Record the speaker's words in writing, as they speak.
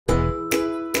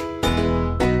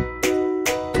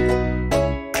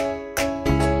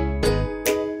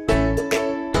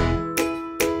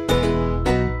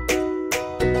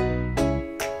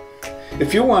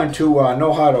If you want to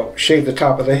know how to shave the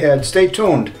top of the head, stay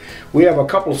tuned. We have a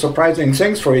couple surprising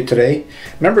things for you today.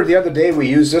 Remember the other day we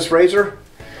used this razor?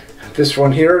 This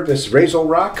one here, this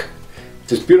RazoRock,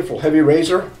 this beautiful heavy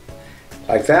razor,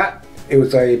 like that. It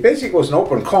was basically was an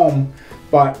open comb,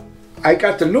 but I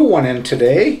got the new one in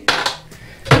today,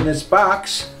 in this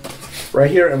box,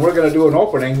 right here, and we're gonna do an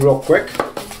opening real quick.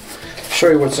 Show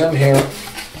you what's in here.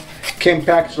 Came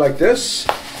packaged like this.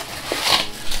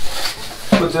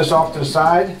 Put this off to the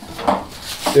side.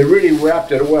 They really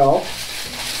wrapped it well.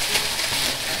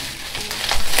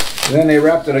 And then they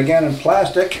wrapped it again in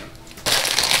plastic.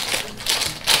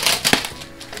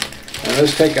 And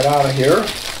let's take it out of here.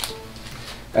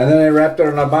 And then they wrapped it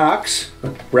in a box.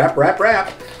 Wrap, wrap,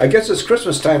 wrap. I guess it's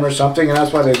Christmas time or something, and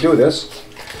that's why they do this.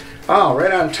 Oh,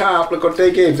 right on top, look what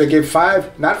they gave. They gave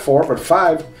 5, not 4, but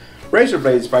 5 razor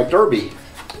blades by Derby.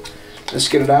 Let's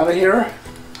get it out of here.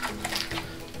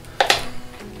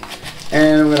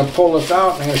 And I'm going to pull this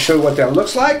out and I'm going to show you what that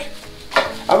looks like.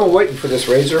 I've been waiting for this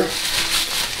razor.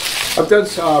 I've done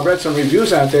read some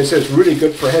reviews on it. They say it's really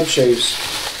good for head shaves.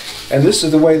 And this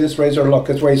is the way this razor looks.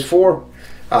 It weighs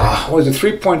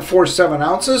 3.47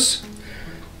 ounces.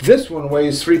 This one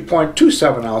weighs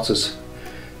 3.27 ounces.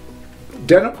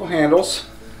 Identical handles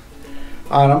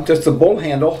on them, just the bull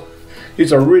handle.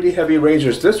 These are really heavy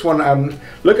razors. This one,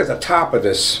 look at the top of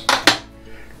this.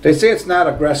 They say it's not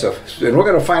aggressive, and we're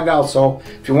going to find out. So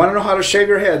if you want to know how to shave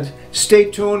your head,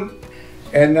 stay tuned,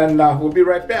 and then we'll be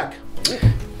right back.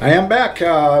 I am back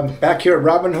here at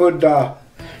Robin Hood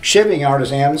Shaving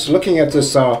Artisans, looking at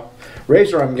this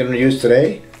razor I'm going to use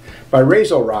today by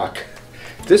RazoRock.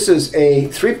 This is a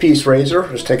 3-piece razor.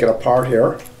 Let's take it apart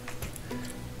here.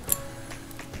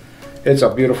 It's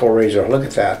a beautiful razor. Look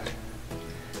at that.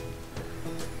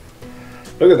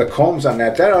 Look at the combs on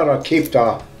that. That ought to keep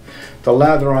the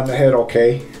lather on the head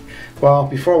okay. Well,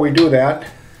 before we do that,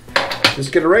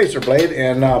 just get a razor blade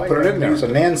and put it in there. It's a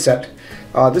Nan set.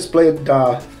 This blade,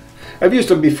 I've used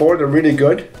them before. They're really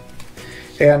good.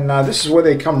 And this is where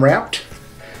they come wrapped.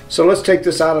 So let's take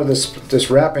this out of this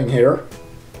wrapping here.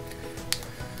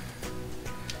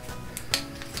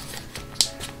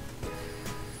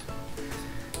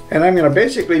 And I'm going to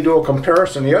basically do a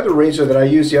comparison. The other razor that I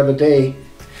used the other day,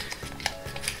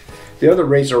 the other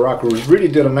RazoRock really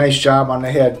did a nice job on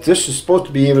the head. This is supposed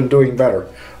to be even doing better.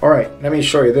 Alright, let me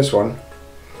show you this one.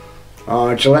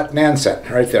 Gillette Nan set,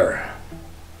 right there.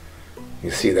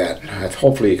 You see that.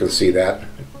 Hopefully you can see that.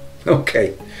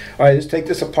 Okay. Alright, let's take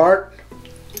this apart.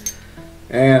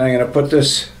 And I'm going to put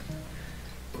this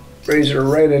razor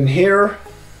right in here.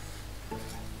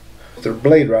 The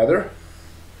blade, rather.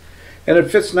 And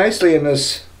it fits nicely in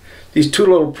these 2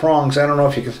 little prongs. I don't know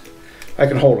if you can... I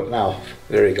can hold it now.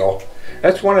 There you go.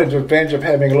 That's one advantage of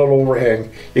having a little overhang.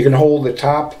 You can hold the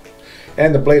top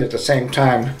and the blade at the same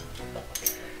time.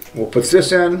 We'll put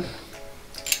this in,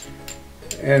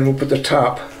 and we'll put the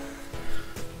top.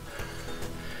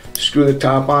 Screw the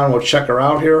top on. We'll check her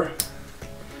out here.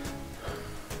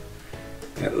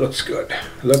 It looks good.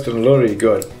 Looking really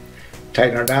good.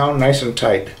 Tighten her down nice and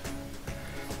tight.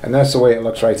 And that's the way it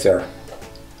looks right there.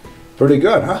 Pretty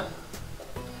good, huh?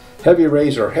 Heavy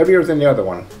razor, heavier than the other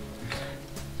one.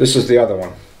 This is the other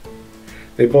one.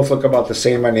 They both look about the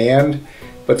same on the end,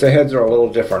 but the heads are a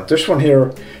little different. This one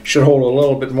here should hold a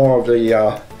little bit more of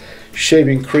the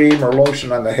shaving cream or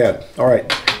lotion on the head. Alright,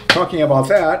 talking about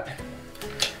that,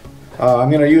 I'm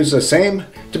going to use the same,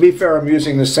 to be fair, I'm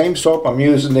using the same soap. I'm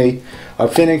using the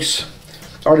Phoenix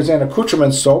Artisan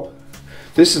Accoutrement soap.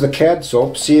 This is the CAD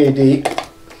soap, C-A-D,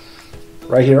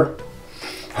 right here.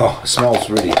 Oh, it smells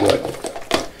really good.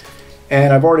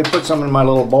 And I've already put some in my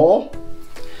little bowl.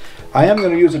 I am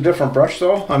going to use a different brush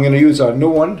though. I'm going to use a new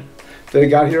one that I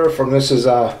got here from, this is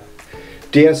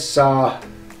DS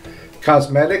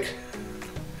Cosmetic.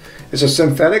 It's a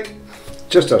synthetic,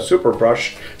 just a super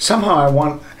brush. Somehow I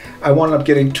wound up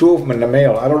getting 2 of them in the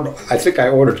mail. I think I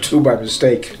ordered 2 by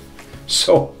mistake.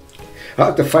 So I'll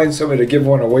have to find somebody to give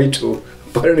one away to.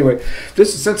 But anyway,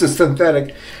 since it's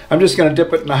synthetic, I'm just going to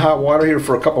dip it in the hot water here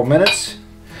for a couple minutes.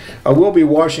 I will be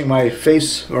washing my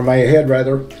face, or my head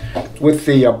rather, with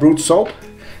the Brute soap.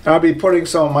 And I'll be putting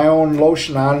some of my own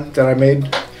lotion on that I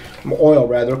made, oil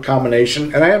rather,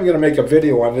 combination. And I am going to make a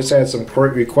video on this. I had some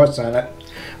great requests on it.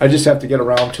 I just have to get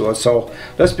around to it. So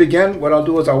let's begin. What I'll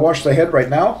do is I'll wash the head right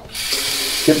now.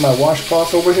 Get my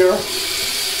washcloth over here.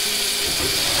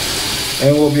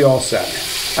 And we'll be all set.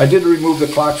 I did remove the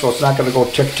clock so it's not going to go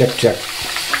tick, tick, tick.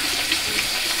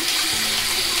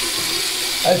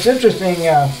 It's interesting,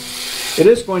 it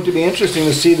is going to be interesting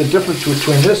to see the difference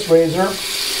between this razor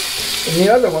and the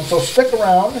other one, so stick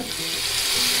around.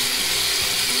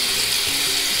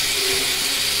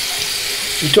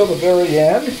 until the very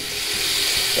end,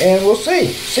 and we'll see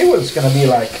what it's going to be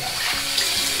like.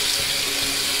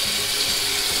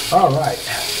 All right,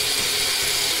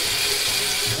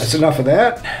 that's enough of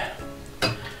that.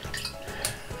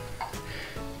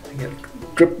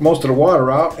 Drip most of the water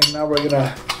out, and now we're going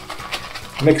to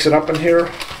mix it up in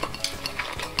here.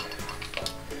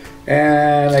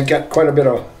 And I got quite a bit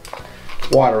of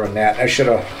water in that. I should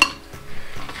have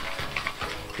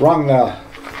wrung the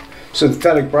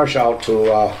synthetic brush out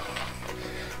to,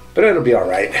 but it'll be all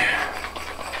right.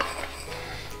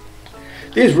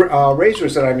 These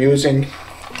razors that I'm using,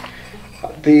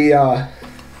 the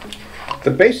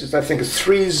basis I think is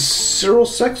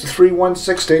 306,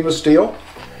 316 stainless steel,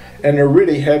 and they're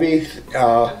really heavy.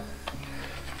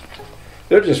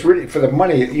 They're just really for the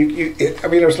money. I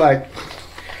mean, there's like,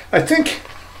 I think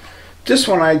this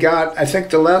one I got. I think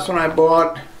the last one I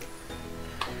bought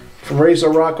from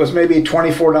RazoRock was maybe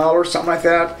 $24, something like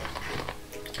that.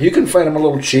 You can find them a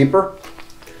little cheaper,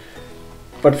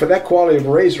 but for that quality of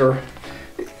razor,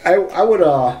 I would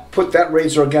put that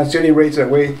razor against any razor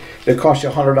that costs you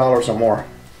 $100 or more.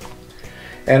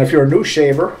 And if you're a new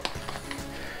shaver,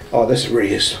 oh, this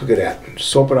really is, look at that.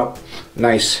 Soap it up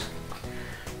nice.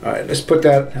 All right, let's put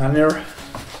that on there.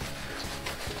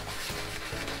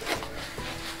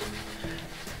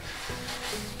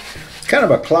 It's kind of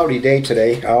a cloudy day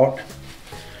today out.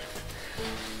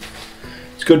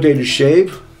 It's a good day to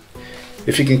shave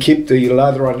if you can keep the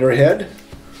lather on your head.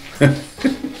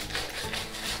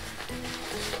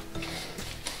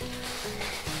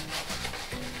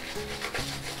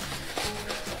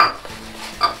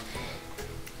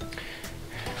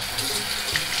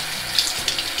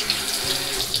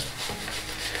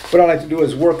 What I like to do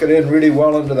is work it in really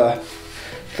well into the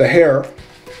hair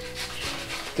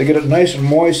to get it nice and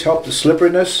moist, help the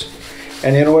slipperiness.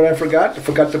 And you know what I forgot? I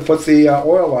forgot to put the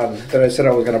oil on that I said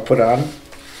I was going to put on.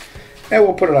 And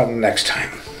we'll put it on the next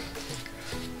time.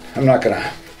 I'm not going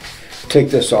to take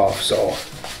this off, so.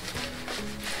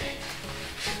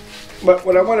 But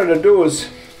what I wanted to do is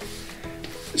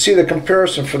see the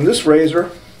comparison from this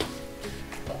razor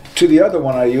to the other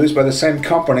one I used by the same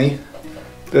company,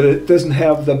 that it doesn't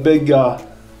have the big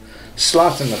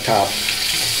slots in the top.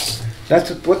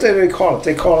 That's what they call it.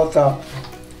 They call it the,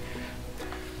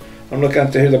 I'm looking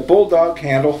at here, the bulldog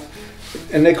handle,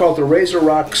 and they call it the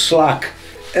RazoRock SLOC,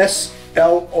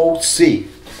 S-L-O-C.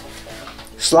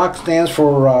 SLOC stands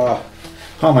for, oh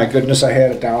my goodness, I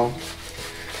had it down.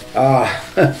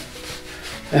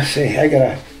 Let's see,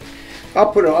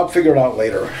 I'll figure it out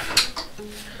later.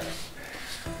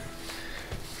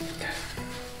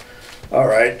 All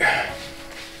right,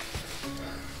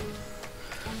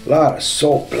 a lot of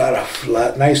soap, a lot of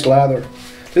nice lather.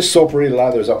 This soap really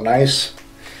lathers up nice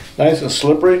and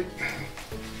slippery.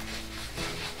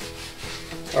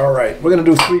 All right, we're gonna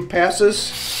do 3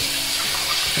 passes.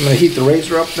 I'm gonna heat the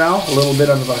razor up now, a little bit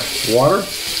under the water.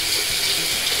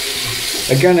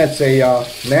 Again, it's a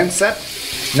Nacet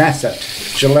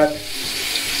Gillette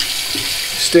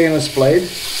stainless blade.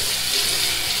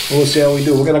 We'll see how we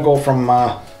do. We're gonna go from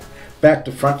back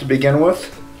to front to begin with.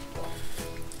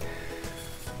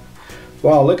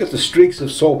 Wow, look at the streaks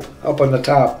of soap up on the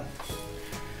top.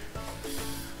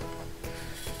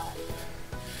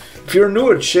 If you're a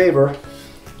new shaver,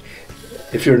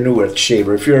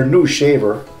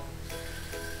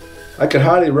 I could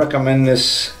highly recommend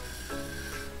this.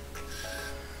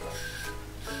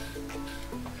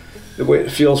 The way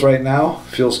it feels right now,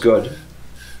 feels good.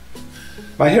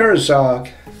 My hair is,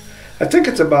 I think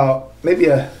it's about maybe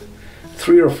a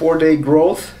 3 or 4 day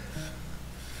growth.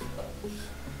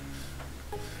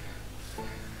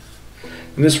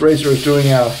 And this razor is doing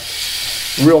a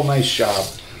real nice job.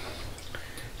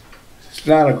 It's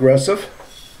not aggressive.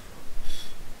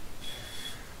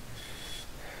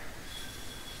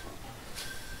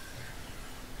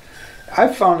 I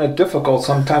found it difficult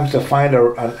sometimes to find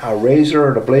a razor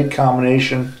or a blade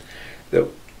combination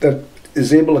that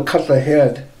is able to cut the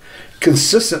head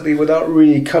consistently without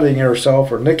really cutting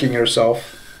yourself or nicking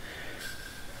yourself.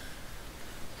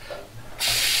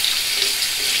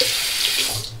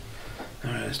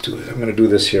 All right, let's do it. I'm going to do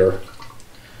this here.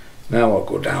 Now I'll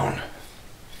go down.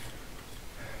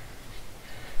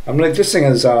 This thing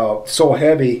is so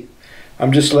heavy.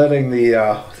 I'm just letting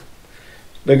the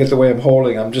look at the way I'm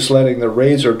holding. I'm just letting the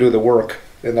razor do the work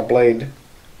in the blade.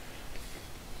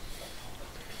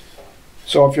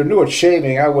 So if you're new at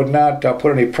shaving, I would not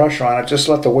put any pressure on it. Just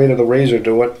let the weight of the razor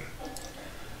do it.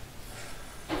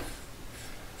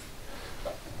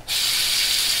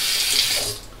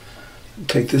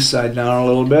 Take this side down a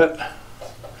little bit.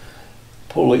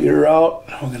 Pull the ear out.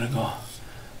 We're gonna go.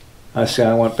 I see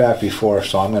I went back before,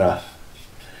 so I'm gonna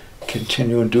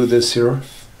Continue and do this here.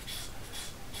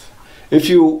 If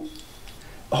you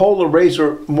hold the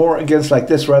razor more against like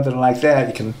this rather than like that,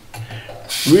 you can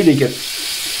really get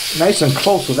nice and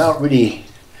close without really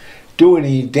doing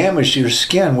any damage to your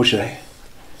skin,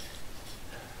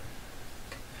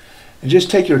 and just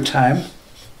take your time.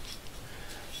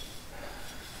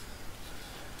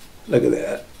 Look at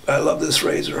that. I love this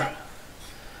razor.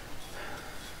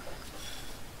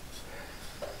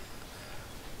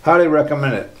 Highly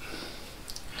recommend it.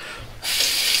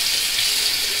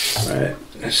 All right,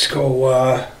 let's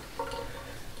go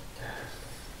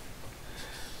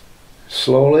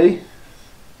slowly.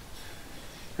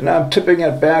 And I'm tipping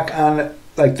it back on it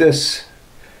like this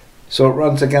so it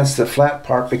runs against the flat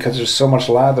part because there's so much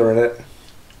lather in it.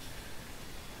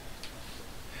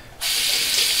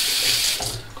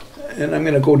 And I'm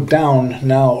going to go down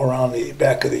now around the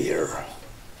back of the ear.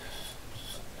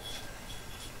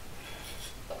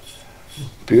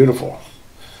 Beautiful.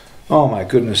 Oh my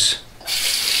goodness.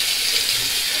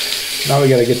 Now we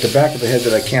got to get the back of the head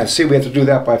that I can't see. We have to do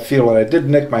that by feel, and I did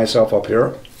nick myself up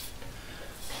here.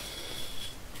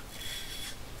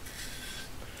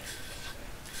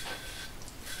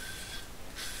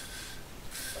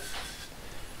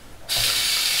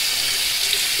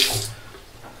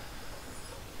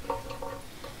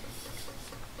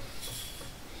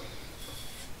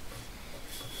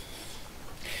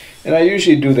 And I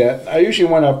usually do that. I usually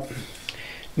wind up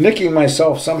nicking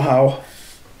myself somehow,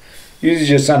 usually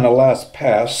just on the last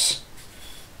pass.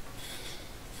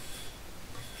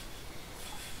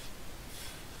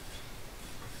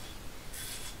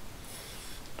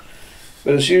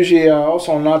 But it's usually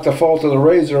also not the fault of the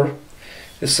razor,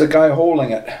 it's the guy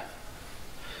holding it.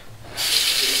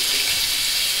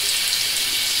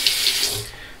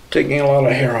 Taking a lot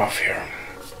of hair off here.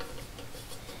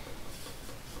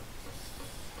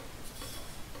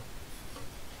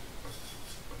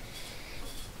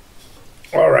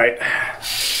 All right,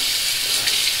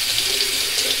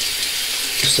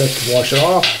 just have to wash it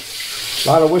off. A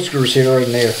lot of whiskers here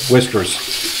and there. Whiskers.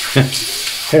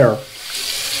 Hair. All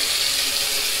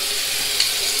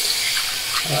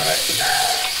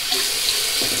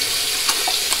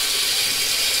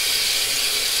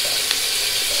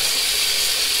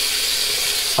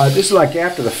right. This is like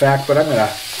after the fact, but I'm going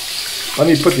to, let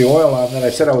me put the oil on that I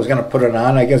said I was going to put it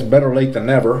on. I guess better late than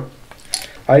never.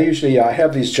 I usually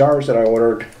have these jars that I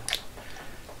ordered.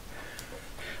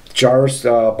 Jars,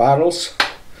 bottles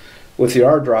with the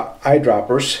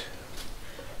eyedroppers.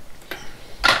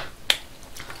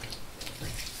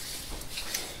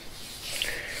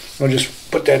 I'll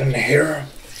just put that in here.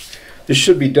 This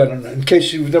should be done, in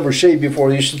case you've never shaved before,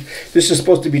 this is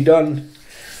supposed to be done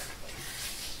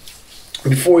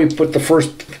before you put the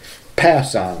first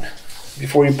pass on,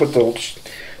 before you put the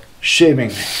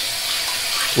shaving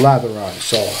lather on.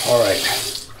 So, all right,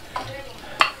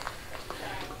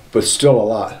 but still a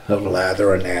lot of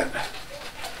lather in that.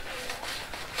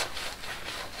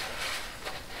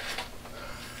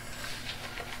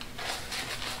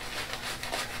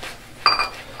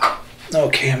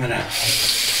 Okay, I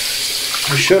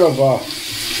should have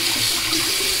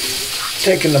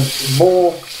taken the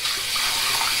bowl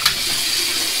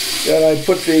that I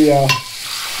put the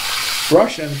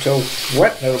brush in to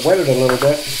wet it a little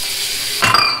bit.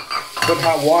 Put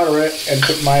hot water in it and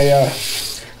put my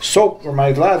soap or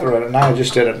my lather in it. Now I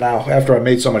just did it now after I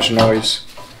made so much noise.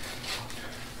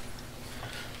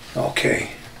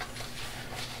 Okay.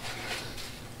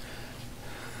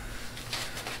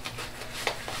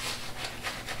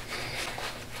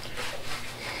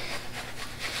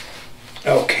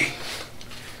 Okay.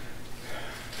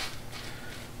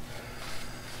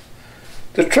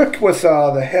 The trick with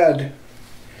the head,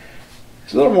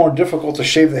 it's a little more difficult to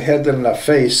shave the head than the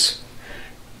face,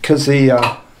 because the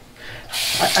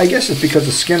I guess it's because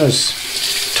the skin is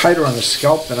tighter on the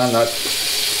scalp than on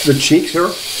the cheeks here,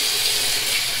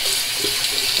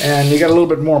 and you got a little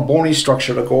bit more bony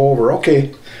structure to go over.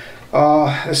 Okay,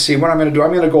 let's see what I'm going to do.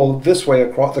 I'm going to go this way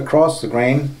across the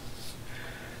grain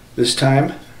this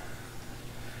time.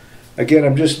 Again,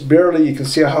 I'm just barely, you can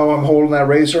see how I'm holding that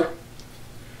razor.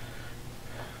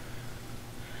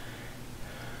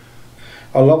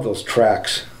 I love those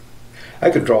tracks. I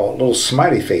could draw little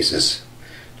smiley faces,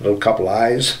 a little couple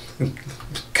eyes.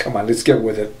 Come on, let's get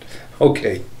with it.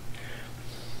 Okay.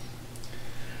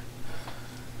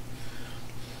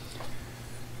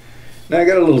 Now I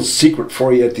got a little secret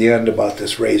for you at the end about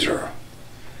this razor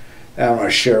that I want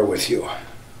to share with you.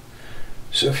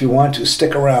 So if you want to,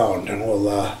 stick around and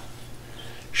we'll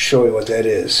show you what that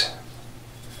is.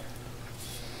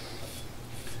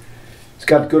 It's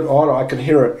got good audio. I can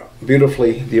hear it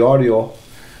beautifully, the audio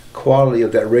quality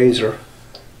of that razor.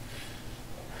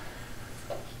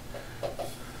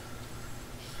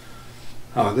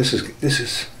 Oh, this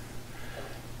is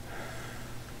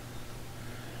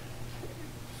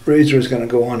razor is going to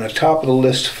go on the top of the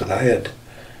list for the head.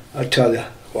 I'll tell you.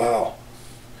 Wow.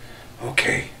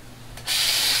 Okay.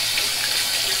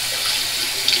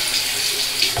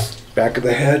 Back of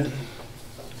the head.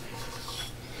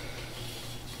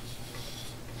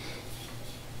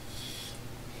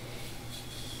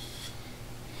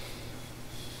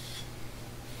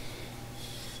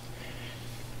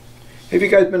 Have you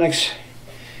guys been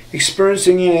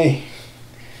experiencing any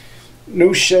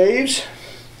new shaves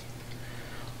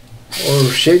or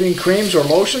shaving creams or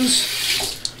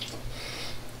lotions?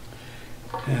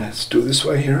 Yeah, let's do this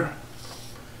way here.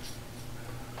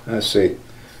 Let's see.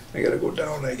 I gotta go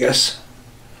down, I guess.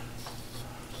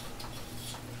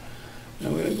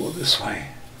 I'm gonna go this way.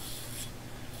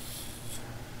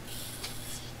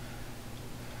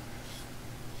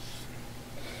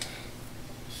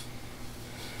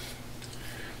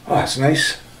 Oh, that's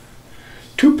nice.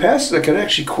 2 passes. I could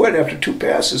actually quit after 2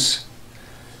 passes.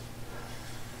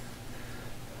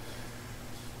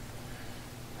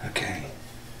 Okay.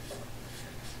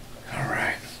 All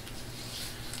right.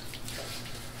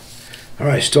 All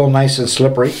right, still nice and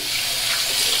slippery.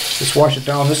 Just wash it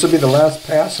down. This will be the last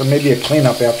pass, and maybe a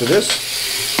cleanup after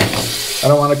this. I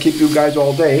don't want to keep you guys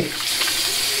all day.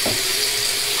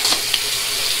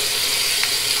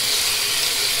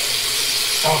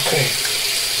 Okay.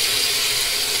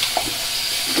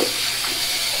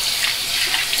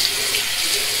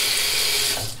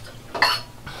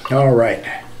 All right,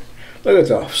 look at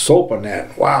the soap on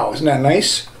that. Wow, isn't that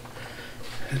nice?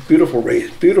 Beautiful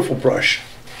beautiful brush.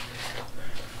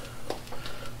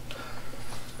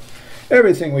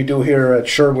 Everything we do here at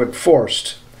Sherwood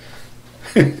Forest,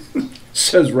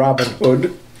 says Robin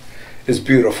Hood, is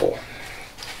beautiful.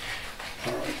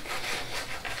 All right.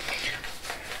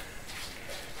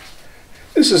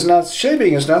 This is not,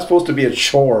 shaving is not supposed to be a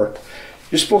chore.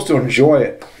 You're supposed to enjoy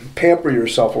it, pamper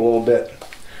yourself a little bit.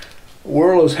 The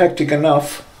world is hectic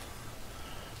enough.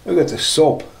 Look at the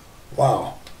soap.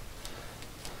 Wow.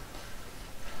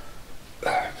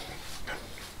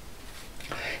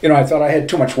 You know, I thought I had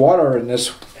too much water in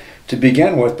this to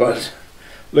begin with, but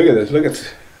look at this. Look at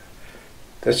this.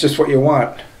 That's just what you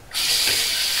want.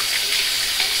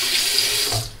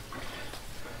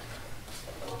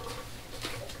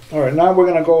 All right, now we're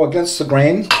going to go against the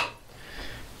grain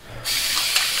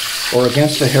or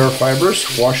against the hair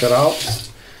fibers. Wash it out.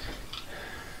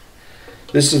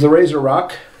 This is the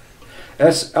RazoRock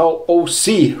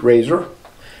SLOC razor,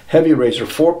 heavy razor,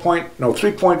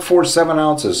 3.47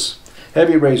 ounces,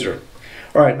 heavy razor.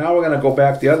 All right, now we're going to go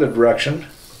back the other direction.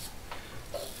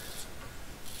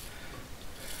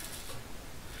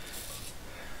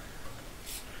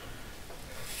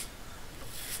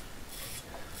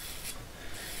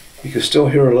 You can still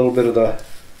hear a little bit of the,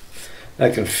 I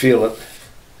can feel it,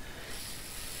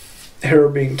 hair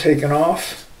being taken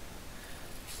off.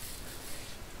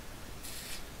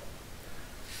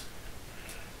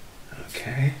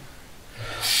 Okay.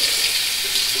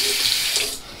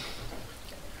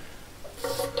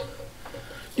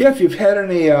 Yeah, if you've had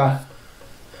any, oh,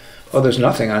 there's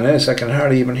nothing on this. I can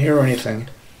hardly even hear anything.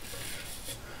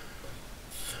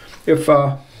 If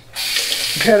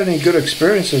you've had any good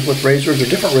experiences with razors or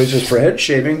different razors for head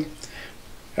shaving,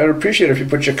 I'd appreciate it if you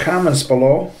put your comments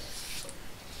below.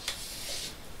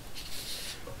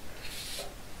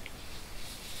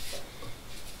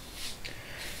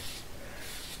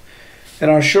 And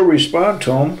I'll sure respond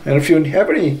to them. And if you have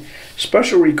any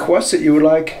special requests that you would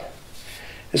like,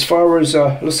 as far as,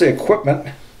 let's say, equipment,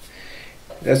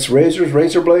 that's razors,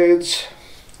 razor blades,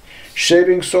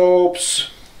 shaving soaps,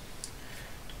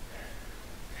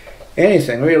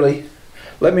 anything really,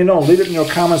 let me know. Leave it in your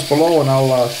comments below, and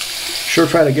I'll sure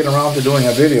try to get around to doing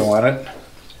a video on it.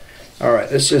 All right,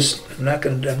 this is,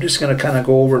 I'm just gonna kind of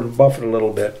go over and buff it a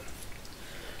little bit.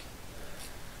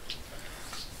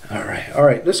 All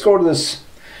right, let's go to this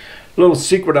little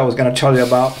secret I was going to tell you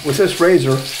about. With this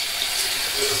razor,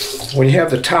 when you have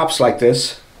the tops like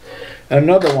this, and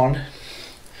another one,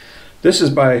 this is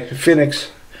by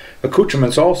Phoenix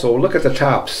Accoutrements also. Look at the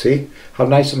tops, see how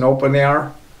nice and open they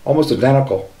are? Almost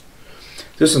identical.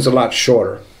 This one's a lot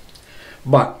shorter.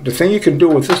 But the thing you can do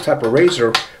with this type of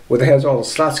razor, where it has all the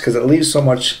slots, because it leaves so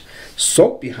much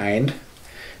soap behind,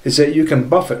 is that you can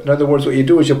buff it. In other words, what you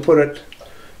do is you put it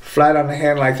flat on the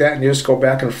hand like that, and you just go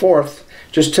back and forth,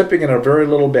 just tipping it a very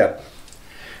little bit.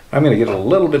 I'm going to get a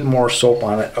little bit more soap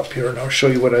on it up here, and I'll show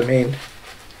you what I mean.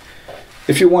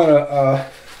 If you want a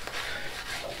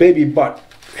baby butt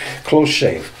close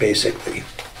shave, basically,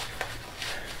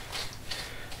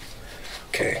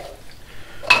 Okay.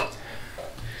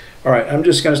 All right, I'm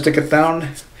just going to stick it down,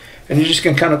 and you're just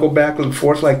going to kind of go back and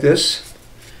forth like this.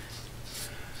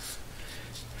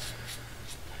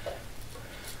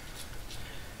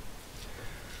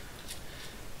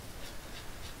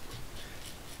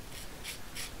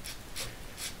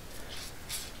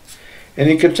 And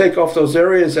you can take off those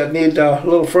areas that need a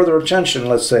little further attention,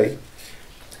 let's say.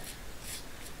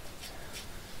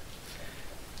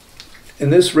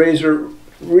 And this razor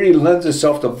really lends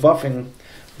itself to buffing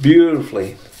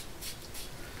beautifully.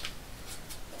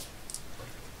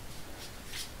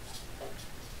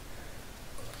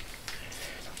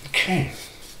 Okay.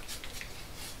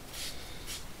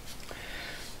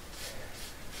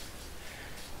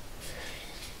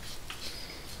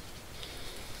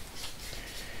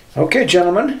 Okay,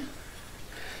 gentlemen,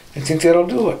 I think that'll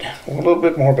do it. A little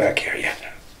bit more back here yet.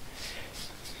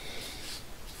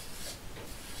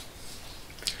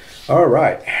 All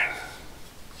right.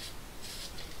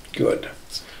 Good.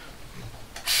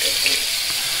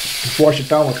 Just wash it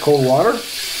down with cold water.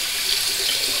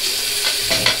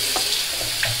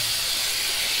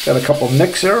 Got a couple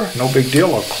nicks there, no big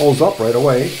deal, I'll close up right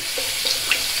away.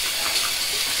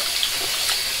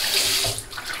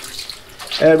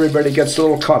 Everybody gets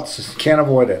little cuts, can't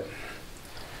avoid it.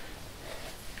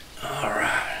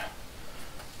 Alright.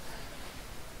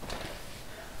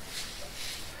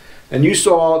 And you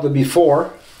saw the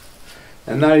before,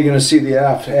 and now you're going to see the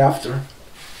after.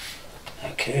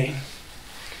 Okay.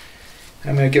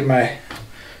 I'm going to get my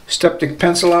Steptic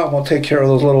pencil out and we'll take care of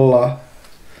those little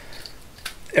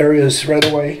areas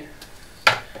right away.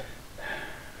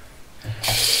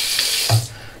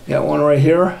 Got one right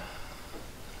here.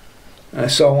 I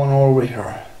saw one over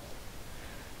here.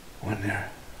 One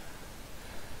there.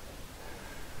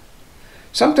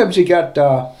 Sometimes you get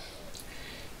little,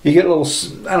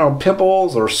 I don't know,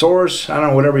 pimples or sores, I don't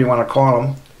know, whatever you want to call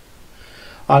them,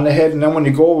 on the head, and then when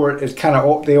you go over it, it kind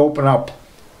of they open up.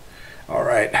 All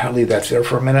right, I'll leave that there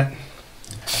for a minute.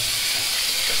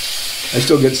 I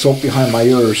still get soap behind my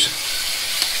ears.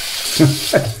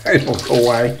 I don't know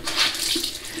why.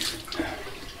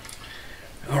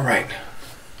 All right.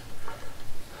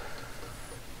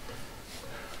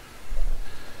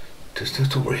 Just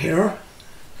this over here.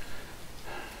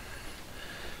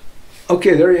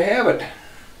 Okay, there you have it.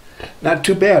 Not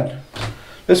too bad.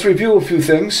 Let's review a few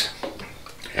things.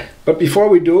 But before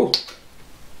we do,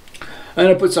 I'm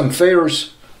going to put some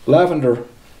Thayer's Lavender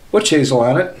Witch Hazel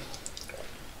on it.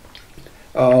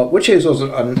 Witch Hazel is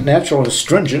a natural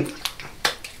astringent.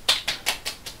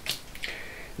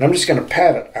 And I'm just going to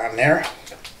pat it on there.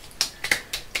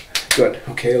 Good.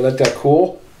 Okay, let that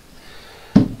cool.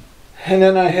 And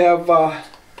then I have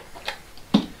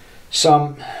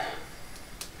some,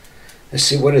 let's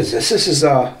see, what is this? This is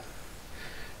a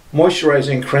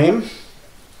moisturizing cream,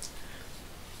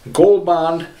 Gold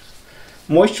Bond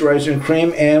moisturizing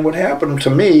cream. And what happened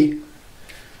to me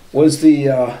was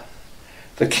the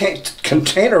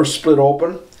container split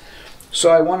open,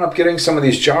 so I wound up getting some of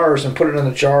these jars and put it in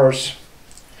the jars,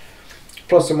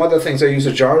 plus some other things I use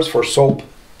the jars for, soap,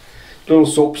 little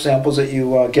soap samples that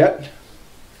you get.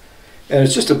 And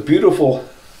it's just a beautiful,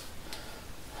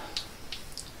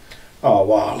 oh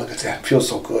wow, look at that, feels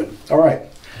so good. All right,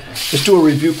 let's do a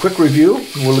review, quick review,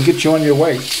 and we'll get you on your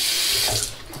way.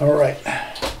 All right.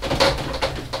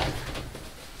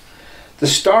 The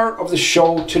star of the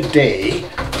show today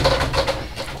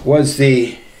was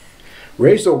the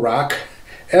RazoRock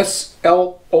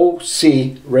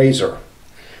SLOC razor.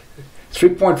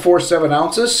 3.47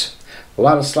 ounces, a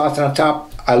lot of slots on the top.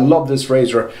 I love this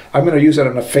razor. I'm going to use it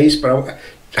on the face, but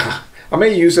I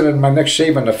may use it in my next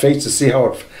shave on the face to see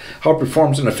how it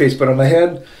performs in the face. But on the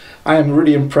head, I am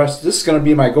really impressed. This is going to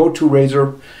be my go-to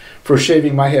razor for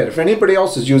shaving my head. If anybody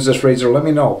else has used this razor, let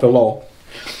me know below.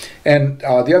 And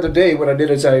the other day, what I did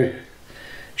is I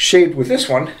shaved with this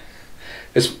one.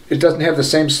 It doesn't have the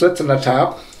same slits on the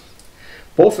top.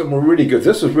 Both of them were really good.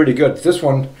 This was really good. This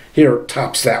one here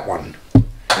tops that one.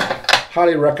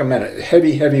 Highly recommend it.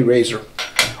 Heavy, heavy razor.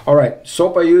 All right,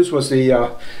 soap I used was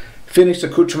the Phoenix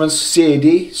Accoutrements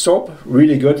CAD soap.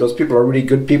 Really good. Those people are really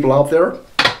good people out there.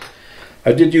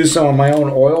 I did use some of my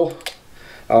own oil.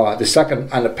 The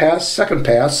second pass,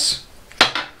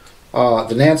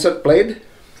 the Nansett blade.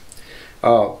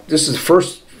 This is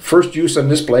first use on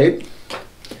this blade.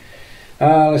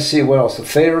 Let's see what else. The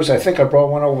Thayer's, I think I brought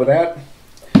one over that.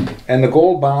 And the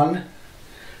Gold Bond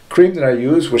cream that I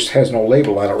use, which has no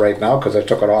label on it right now because I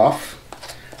took it off.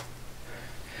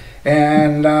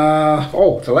 And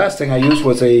oh, the last thing I used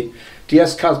was a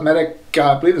DS Cosmetic,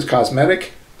 I believe it's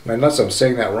cosmetic, unless I'm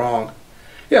saying that wrong.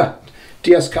 Yeah,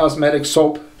 DS Cosmetic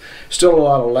soap. Still a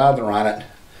lot of lather on it.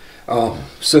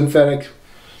 Synthetic,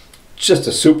 just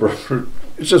a super,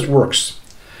 it just works.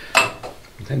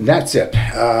 And that's it.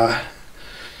 I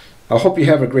hope you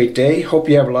have a great day. Hope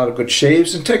you have a lot of good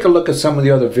shaves, and take a look at some of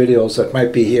the other videos that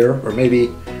might be here or maybe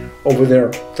over there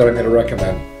that I'm going to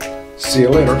recommend. See you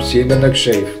later. See you in the next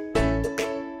shave.